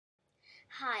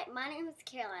Hi, my name is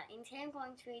Kayla, and today I'm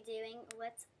going to be doing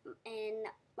what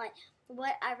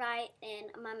I write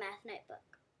in my math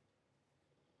notebook.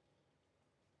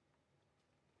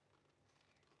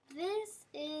 This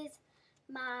is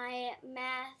my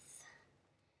math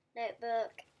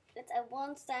notebook. It's a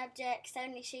one subject,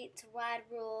 70 sheets, wide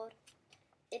ruled.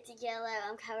 It's yellow.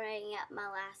 I'm covering up my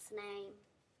last name.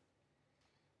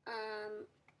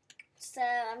 So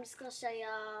I'm just gonna show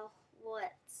y'all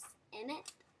what's in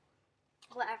it,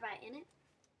 what I write in it.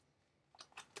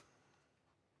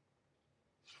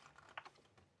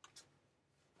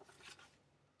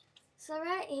 So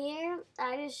right here,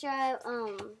 I just show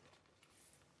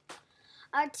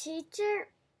our teacher.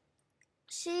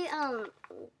 She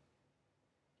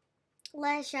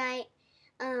let us write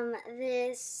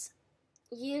this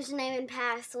username and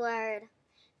password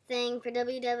thing for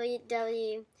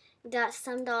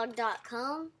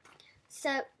www.sumdog.com.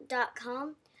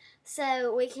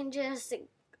 So we can just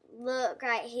look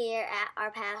right here at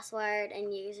our password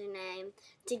and username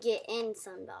to get in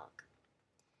Sumdog.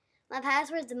 My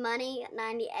password's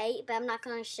money98, but I'm not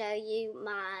going to show you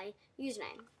my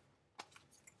username.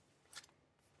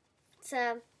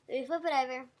 So we flip it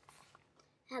over,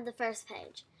 have the first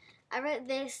page. I wrote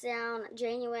this down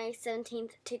January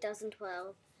 17th,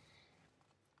 2012.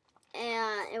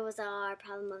 And it was our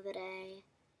problem of the day.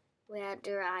 We had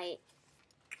to write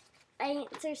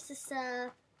answers to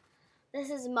stuff. This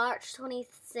is March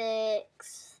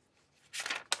 26th.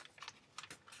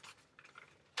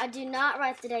 I do not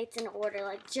write the dates in order.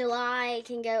 Like July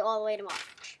can go all the way to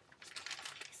March.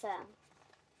 So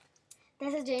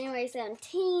this is January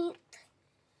 17th.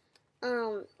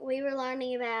 We were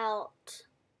learning about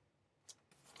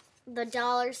the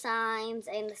dollar signs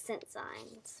and the cent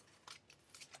signs,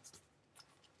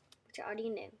 which I already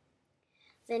knew.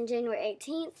 Then January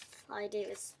 18th, all I do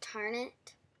is turn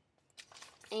it,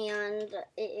 and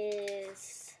it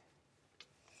is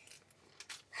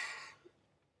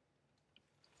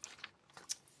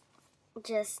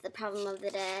just the problem of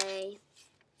the day.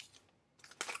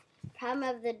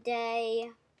 Problem of the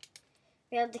day,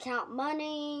 we have to count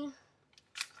money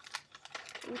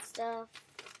and stuff.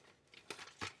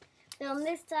 Then on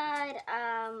this side,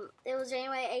 it was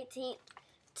January 18th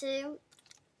too.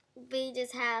 We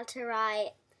just had to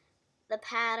write the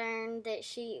pattern that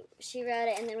she wrote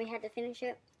it, and then we had to finish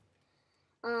it.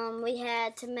 We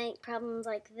had to make problems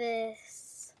like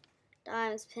this,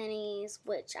 dimes, pennies,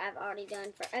 which I've already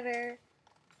done forever.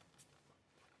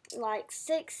 Like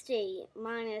 60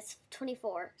 minus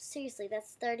 24. Seriously,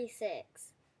 that's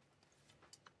 36.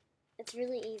 It's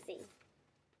really easy.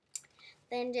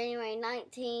 Then January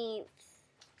 19th,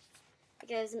 it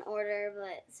goes in order,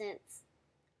 but since,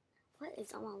 what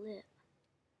is on my lip?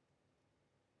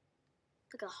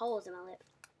 Look at holes in my lip.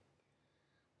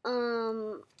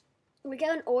 We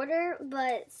go in order,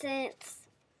 but since,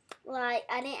 like,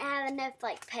 I didn't have enough,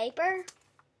 like, paper,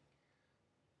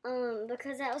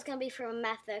 because that was going to be from a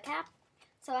math vocab,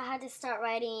 so I had to start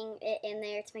writing it in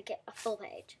there to make it a full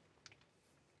page.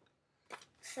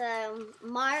 So,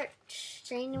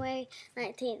 January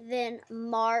 19th, then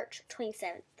March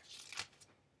 27th.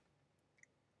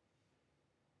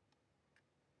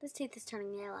 This tooth is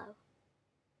turning yellow.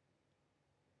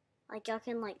 Like, y'all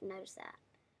can, like, notice that.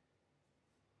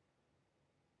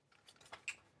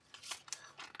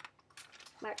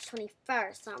 March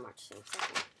 21st, not March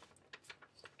 22nd.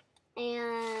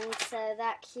 And so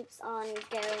that keeps on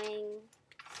going.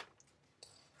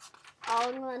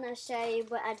 I'm going to show you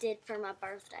what I did for my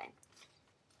birthday.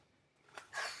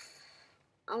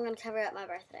 I'm going to cover up my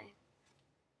birthday.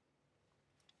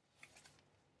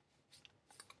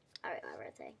 I write my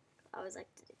birthday. I always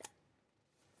like to do that.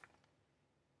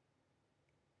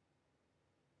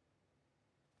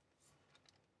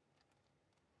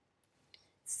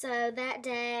 So that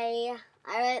day,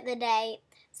 I wrote the date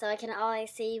so I can always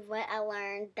see what I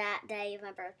learned that day of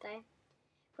my birthday.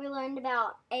 We learned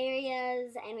about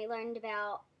areas and we learned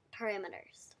about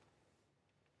perimeters,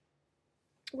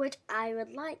 which I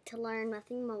would like to learn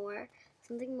something more,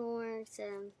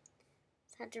 so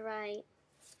just had to write.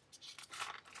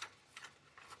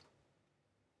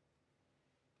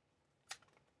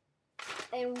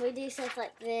 And we do stuff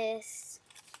like this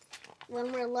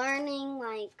when we're learning,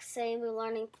 like say we're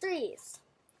learning threes.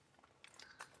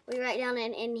 We write down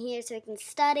in here so we can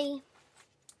study.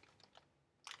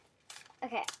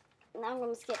 Okay, now I'm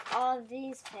going to skip all of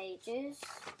these pages.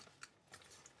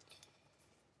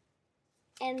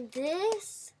 And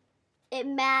this, it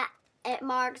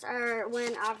marks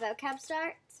when our vocab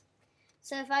starts.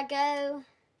 So if I go,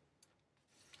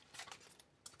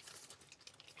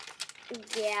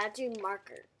 yeah, I do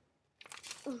marker.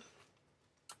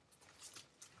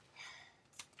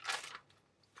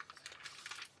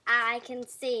 I can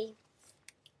see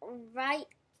right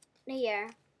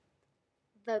here,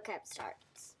 vocab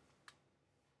starts.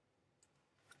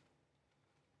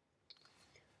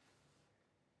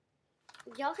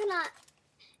 Y'all cannot,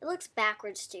 it looks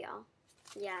backwards to y'all.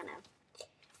 Yeah, I know.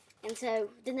 And so,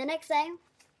 then the next day,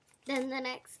 then the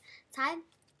next time,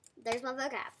 there's my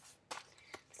vocab.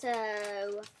 So,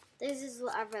 this is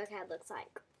what our vocab looks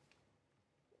like.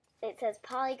 It says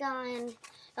polygon.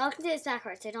 Y'all can do this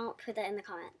backwards, so don't put that in the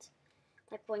comments.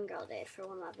 Like one girl did for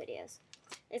one of my videos.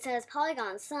 It says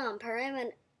polygon, sum,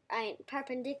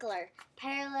 perpendicular,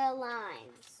 parallel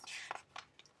lines,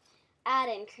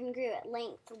 add-in, congruent,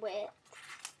 length, width.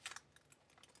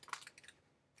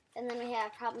 And then we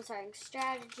have problem-solving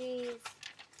strategies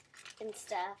and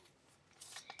stuff.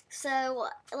 So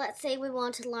let's say we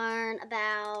want to learn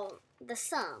about the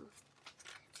sum.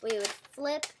 We would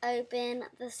flip open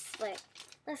the slip.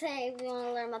 Let's say we want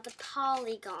to learn about the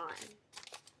polygon.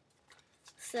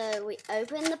 So we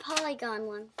open the polygon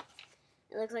one.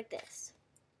 It looks like this.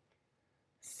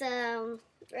 So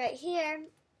right here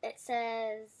it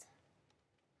says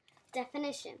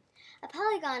definition. A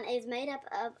polygon is made up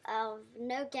of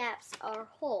no gaps or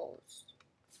holes.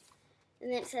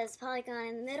 And then it says polygon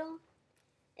in the middle.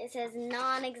 It says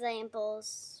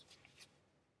non-examples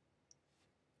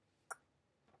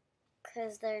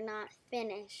because they're not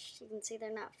finished. You can see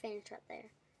they're not finished right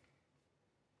there.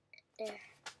 There.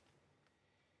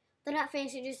 They're not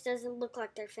finished. It just doesn't look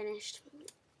like they're finished.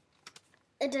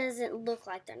 It doesn't look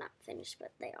like they're not finished,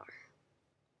 but they are.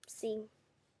 See?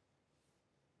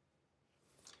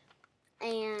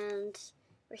 And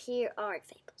here are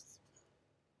examples.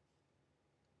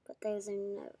 But those are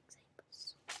no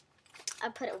examples. I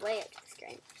put it way up to the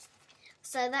screen.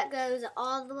 So that goes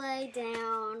all the way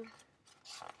down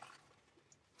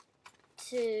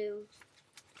to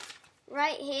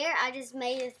right here. I just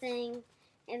made a thing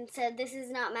and said this is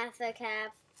not math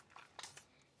vocab,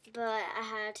 but I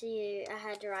had to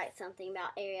write something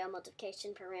about area,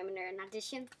 multiplication, perimeter, and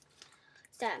addition.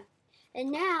 So,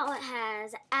 and now it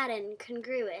has add-in,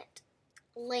 congruent,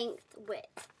 length,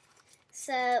 width.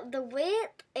 So the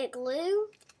width, it glue,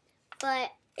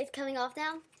 but it's coming off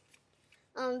now.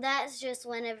 That's just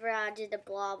whenever I did the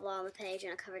blah blah on the page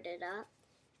and I covered it up,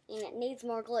 and it needs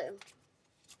more glue.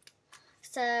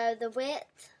 So the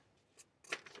width,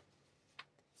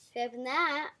 if you open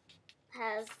that,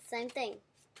 has the same thing.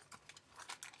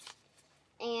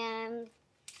 And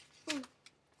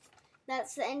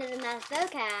that's the end of the math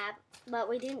vocab, but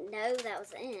we didn't know that was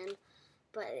the end.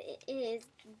 But it is.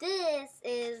 This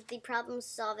is the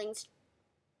problem-solving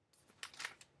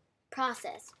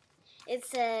process. It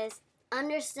says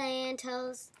understand.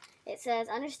 It says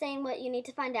understand what you need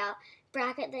to find out.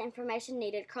 Bracket the information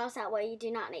needed. Cross out what you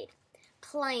do not need.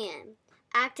 Plan.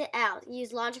 Act it out.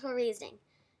 Use logical reasoning.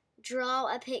 Draw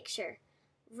a picture.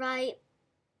 Write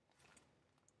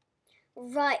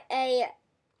a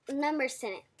number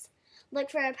sentence.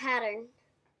 Look for a pattern.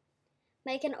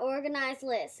 Make an organized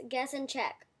list. Guess and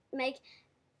check. Make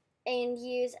and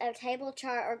use a table,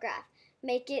 chart, or graph.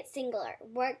 Make it singular.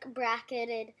 Work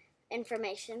bracketed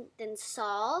information. Then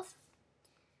solve.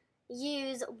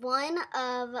 Use one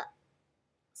of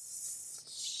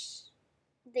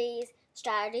these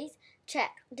strategies.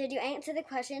 Check. Did you answer the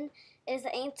question? Is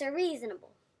the answer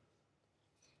reasonable?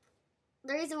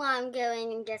 The reason why I'm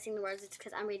going and guessing the words is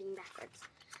because I'm reading backwards.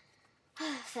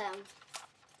 So,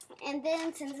 and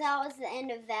then since that was the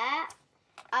end of that,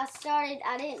 I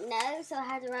didn't know, so I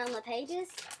had to run the pages.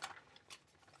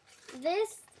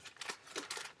 This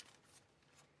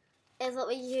is what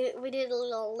we did a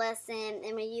little lesson,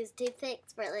 and we used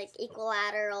toothpicks for like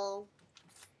equilateral,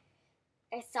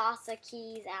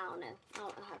 isosceles, I don't know how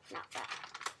to pronounce that.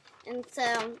 And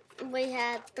so we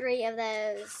had 3 of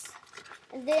those.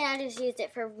 And then I just used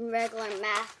it for regular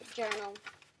math journal.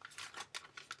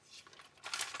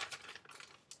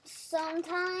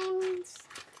 Sometimes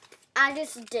I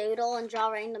just doodle and draw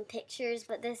random pictures,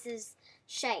 but this is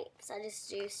shapes. I just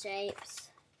do shapes.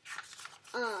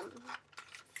 Now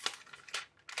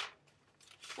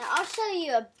I'll show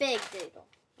you a big doodle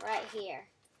right here.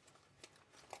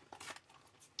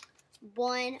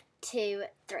 1, 2,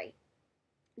 3.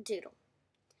 Doodle.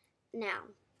 Now,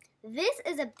 this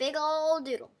is a big old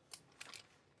doodle.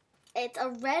 It's a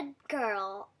red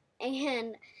girl,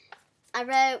 and I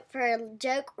wrote for a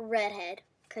joke redhead,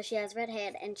 because she has red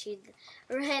hair, and she's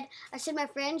red. I showed my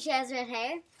friend, she has red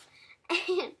hair,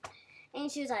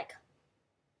 and she was like,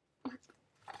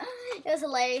 it was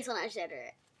hilarious when I showed her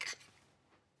it,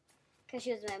 because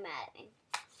she was very mad at me.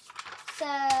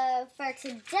 So, for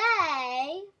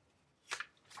today,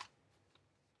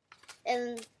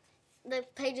 and the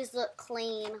pages look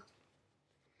clean.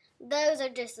 Those are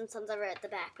just some sums I wrote at the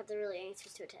back, but they're really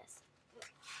answers to a test.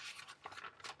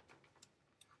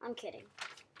 I'm kidding.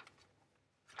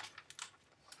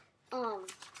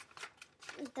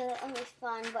 The only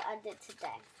fun what I did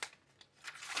today.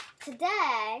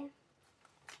 Today,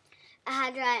 I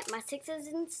had to write my 6s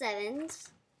and 7s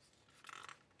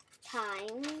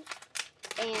times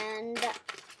and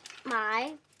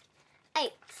my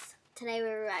 8s. Today we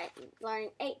were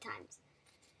learning 8 times.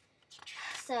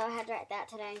 So I had to write that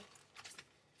today.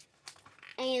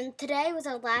 And today was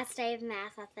our last day of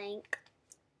math, I think.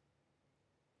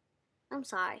 I'm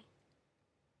sorry.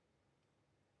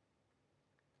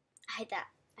 I hate that.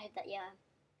 I hate that yellow.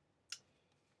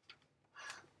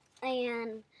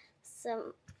 And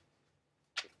so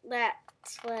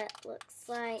that's what it looks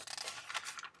like.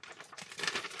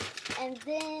 And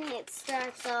then it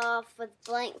starts off with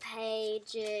blank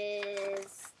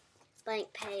pages,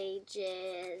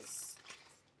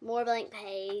 more blank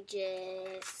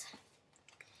pages.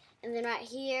 And then right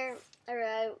here, I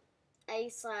wrote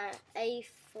A14.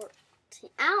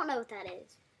 I don't know what that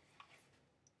is.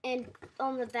 And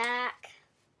on the back,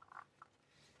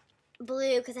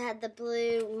 blue, because I had the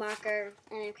blue marker,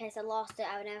 and in case I lost it,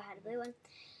 I would know I had a blue one.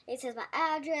 It says my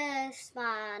address,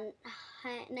 my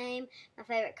name, my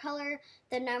favorite color,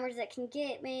 the numbers that can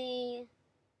get me.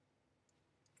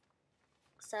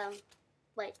 So,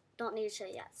 wait, don't need to show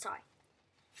you that, sorry.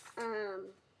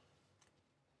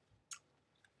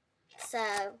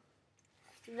 So,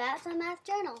 that's my math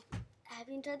journal. I hope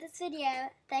you enjoyed this video.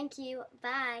 Thank you.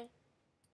 Bye.